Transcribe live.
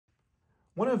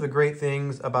One of the great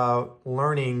things about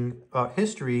learning about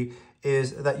history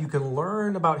is that you can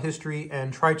learn about history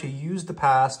and try to use the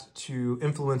past to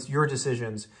influence your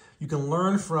decisions. You can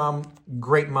learn from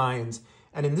great minds.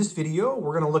 And in this video,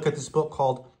 we're going to look at this book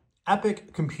called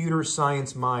Epic Computer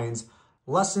Science Minds,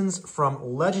 Lessons from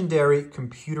Legendary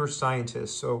Computer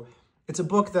Scientists. So it's a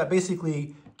book that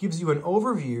basically gives you an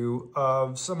overview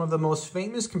of some of the most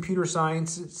famous computer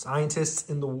scientists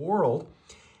in the world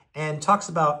and talks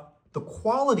about the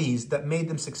qualities that made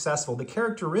them successful, the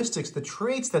characteristics, the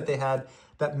traits that they had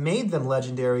that made them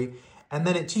legendary, and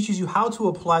then it teaches you how to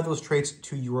apply those traits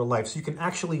to your life so you can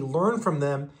actually learn from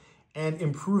them and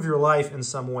improve your life in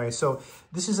some way. So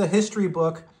this is a history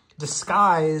book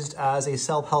disguised as a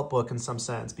self-help book in some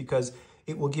sense because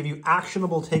it will give you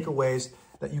actionable takeaways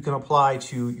that you can apply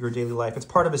to your daily life. It's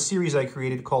part of a series I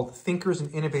created called Thinkers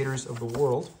and Innovators of the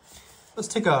World. Let's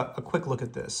take a quick look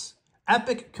at this.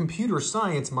 Epic Computer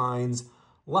Science Minds,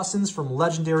 Lessons from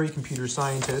Legendary Computer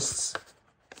Scientists.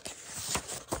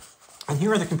 And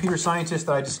here are the computer scientists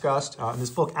that I discussed in this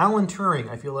book. Alan Turing,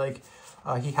 I feel like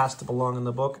he has to belong in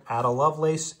the book. Ada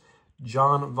Lovelace,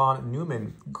 John von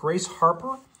Neumann, Grace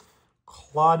Harper,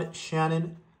 Claude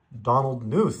Shannon, Donald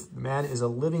Knuth. The man is a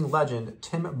living legend.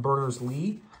 Tim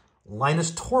Berners-Lee,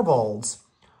 Linus Torvalds,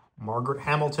 Margaret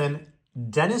Hamilton,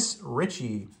 Dennis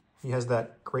Ritchie. He has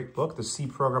that great book, The C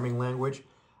Programming Language.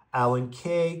 Alan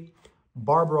Kay,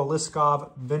 Barbara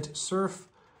Liskov, Vint Cerf,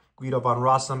 Guido von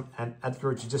Rossum, and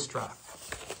Edgar Dijkstra,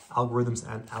 Algorithms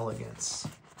and Elegance.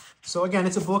 So again,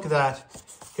 it's a book that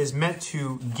is meant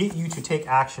to get you to take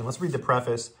action. Let's read the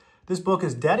preface. This book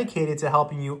is dedicated to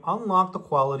helping you unlock the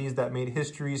qualities that made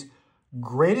history's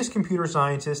greatest computer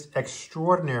scientists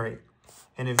extraordinary: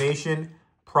 innovation,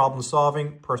 problem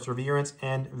solving, perseverance,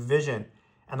 and vision,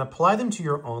 and apply them to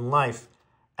your own life.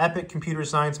 Epic Computer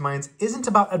Science Minds isn't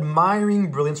about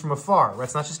admiring brilliance from afar. Right?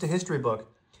 It's not just a history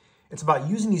book. It's about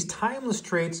using these timeless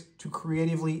traits to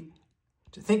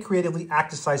think creatively,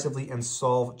 act decisively, and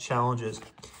solve challenges.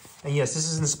 And yes,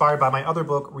 this is inspired by my other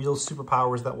book, Real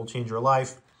Superpowers That Will Change Your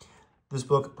Life. This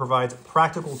book provides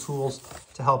practical tools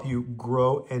to help you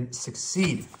grow and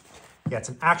succeed. Yeah, it's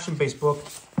an action-based book.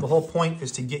 The whole point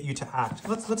is to get you to act.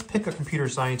 Let's pick a computer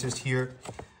scientist here.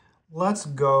 Let's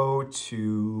go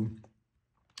to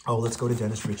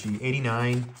Dennis Ritchie,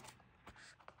 89,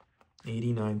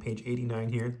 page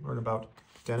 89 here. Learn about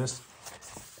Dennis.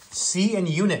 C and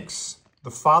Unix,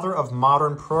 the father of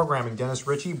modern programming. Dennis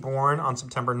Ritchie, born on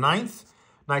September 9th,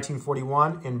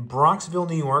 1941 in Bronxville,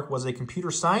 New York, was a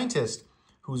computer scientist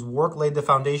whose work laid the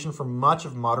foundation for much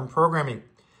of modern programming.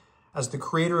 As the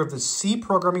creator of the C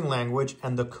programming language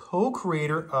and the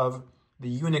co-creator of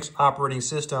the Unix operating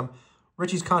system,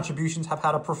 Ritchie's contributions have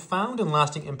had a profound and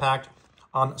lasting impact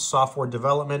on software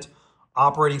development,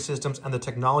 operating systems, and the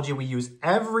technology we use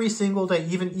every single day,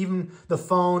 even the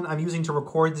phone I'm using to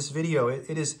record this video.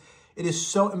 It is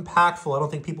so impactful. I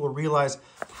don't think people realize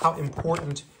how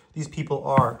important these people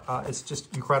are. It's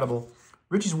just incredible.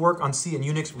 Ritchie's work on C and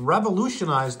Unix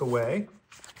revolutionized the way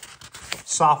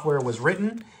software was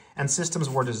written and systems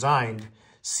were designed.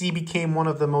 C became one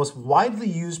of the most widely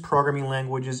used programming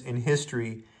languages in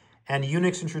history, and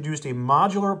Unix introduced a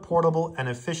modular, portable, and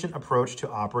efficient approach to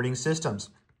operating systems.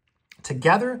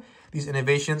 Together, these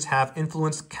innovations have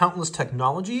influenced countless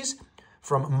technologies,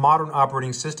 from modern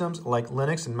operating systems like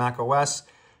Linux and Mac OS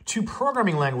to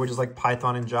programming languages like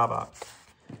Python and Java.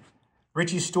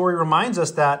 Ritchie's story reminds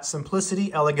us that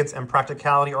simplicity, elegance, and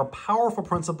practicality are powerful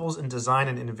principles in design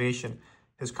and innovation.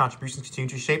 His contributions continue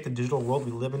to shape the digital world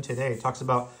we live in today. It talks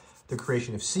about the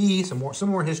creation of C, some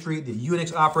more history, the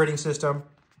Unix operating system.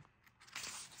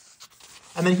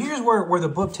 And then here's where the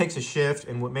book takes a shift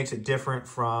and what makes it different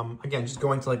from, again, just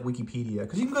going to like Wikipedia.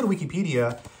 Because you can go to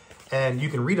Wikipedia and you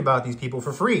can read about these people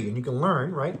for free and you can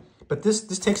learn, right? But this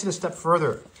takes it a step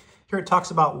further. Here it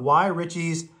talks about why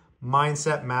Ritchie's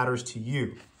mindset matters to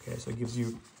you. Okay, so it gives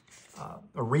you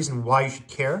a reason why you should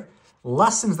care.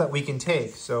 Lessons that we can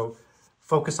take. So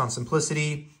focus on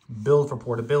simplicity, build for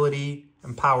portability,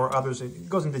 empower others. It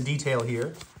goes into detail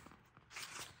here.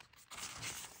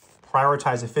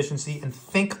 Prioritize efficiency, and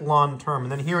think long-term.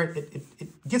 And then here it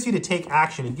gets you to take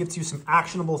action. It gives you some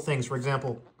actionable things. For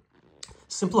example,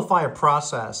 simplify a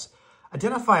process.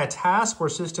 Identify a task or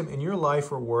system in your life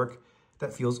or work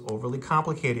that feels overly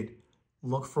complicated.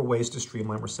 Look for ways to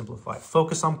streamline or simplify.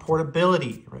 Focus on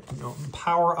portability, right?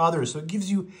 Empower others. So it gives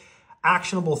you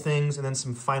actionable things and then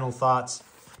some final thoughts.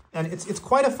 And it's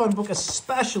quite a fun book,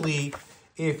 especially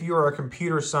if you're a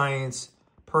computer science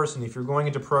person. If you're going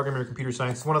into programming or computer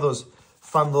science, it's one of those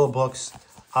fun little books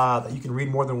that you can read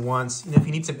more than once. If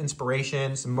you need some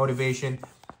inspiration, some motivation,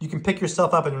 you can pick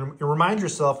yourself up and remind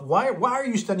yourself, why are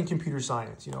you studying computer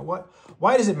science? You know,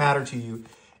 why does it matter to you?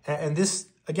 And this,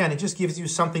 again, it just gives you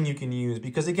something you can use,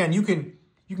 because again, you can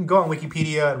go on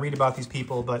Wikipedia and read about these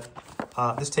people, but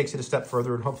this takes it a step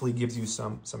further and hopefully gives you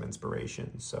some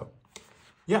inspiration. So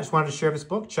yeah, just wanted to share this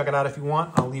book. Check it out if you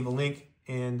want. I'll leave a link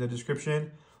in the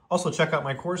description. Also check out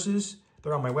my courses.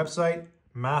 They're on my website,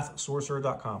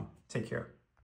 mathsorcerer.com. Take care.